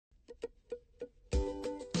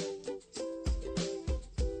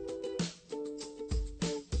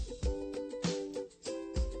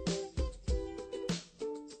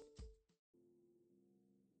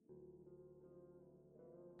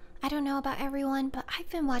don't know about everyone, but I've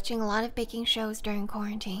been watching a lot of baking shows during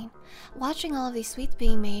quarantine. Watching all of these sweets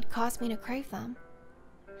being made caused me to crave them.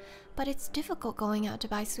 But it's difficult going out to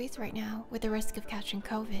buy sweets right now with the risk of catching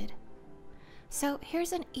COVID. So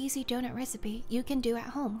here's an easy donut recipe you can do at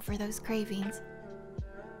home for those cravings.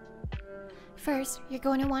 First, you're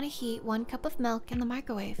going to want to heat 1 cup of milk in the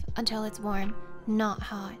microwave until it's warm, not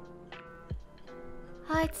hot.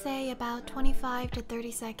 I'd say about 25 to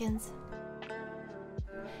 30 seconds.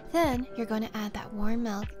 Then you're going to add that warm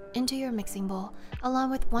milk into your mixing bowl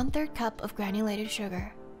along with 1/3 cup of granulated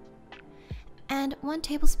sugar and 1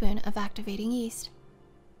 tablespoon of activating yeast.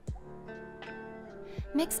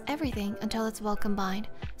 Mix everything until it's well combined.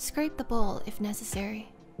 Scrape the bowl if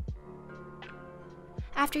necessary.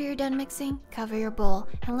 After you're done mixing, cover your bowl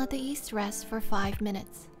and let the yeast rest for 5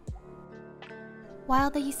 minutes.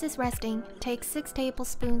 While the yeast is resting, take 6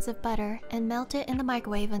 tablespoons of butter and melt it in the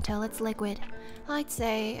microwave until it's liquid. I'd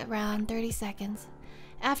say around 30 seconds.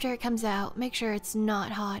 After it comes out, make sure it's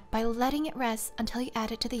not hot by letting it rest until you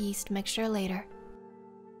add it to the yeast mixture later.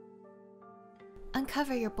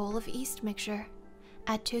 Uncover your bowl of yeast mixture.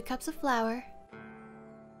 Add 2 cups of flour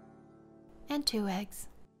and 2 eggs.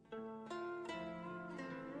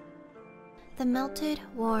 The melted,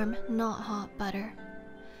 warm, not hot butter.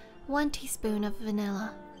 1 teaspoon of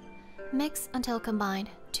vanilla. Mix until combined,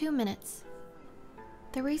 2 minutes.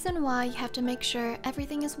 The reason why you have to make sure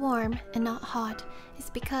everything is warm and not hot is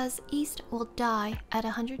because yeast will die at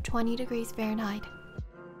 120 degrees Fahrenheit.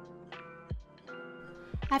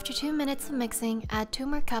 After 2 minutes of mixing, add 2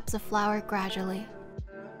 more cups of flour gradually.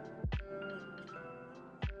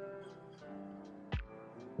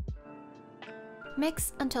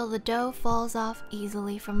 Mix until the dough falls off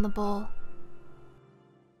easily from the bowl.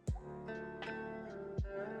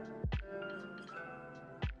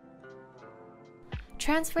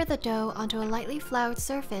 Transfer the dough onto a lightly floured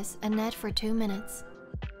surface and net for 2 minutes.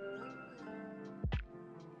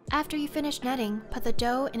 After you finish netting, put the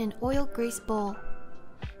dough in an oil-greased bowl.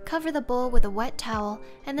 Cover the bowl with a wet towel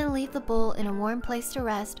and then leave the bowl in a warm place to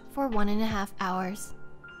rest for 1.5 hours.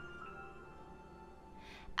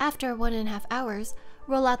 After 1.5 hours,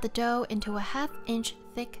 roll out the dough into a 1/2 inch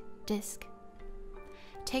thick disc.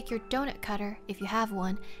 Take your donut cutter, if you have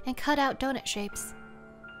one, and cut out donut shapes.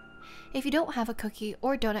 If you don't have a cookie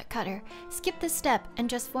or donut cutter, skip this step and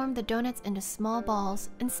just form the donuts into small balls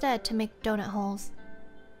instead to make donut holes.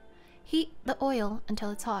 Heat the oil until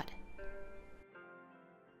it's hot.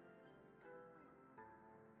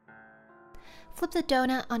 Flip the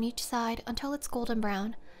donut on each side until it's golden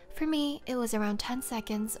brown. For me, it was around 10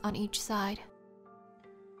 seconds on each side.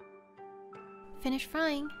 Finish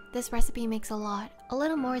frying. This recipe makes a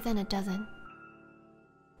little more than a dozen.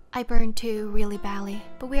 I burned 2 really badly,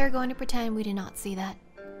 but we are going to pretend we did not see that.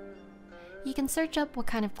 You can search up what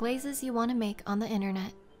kind of glazes you want to make on the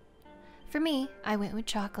internet. For me, I went with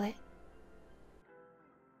chocolate.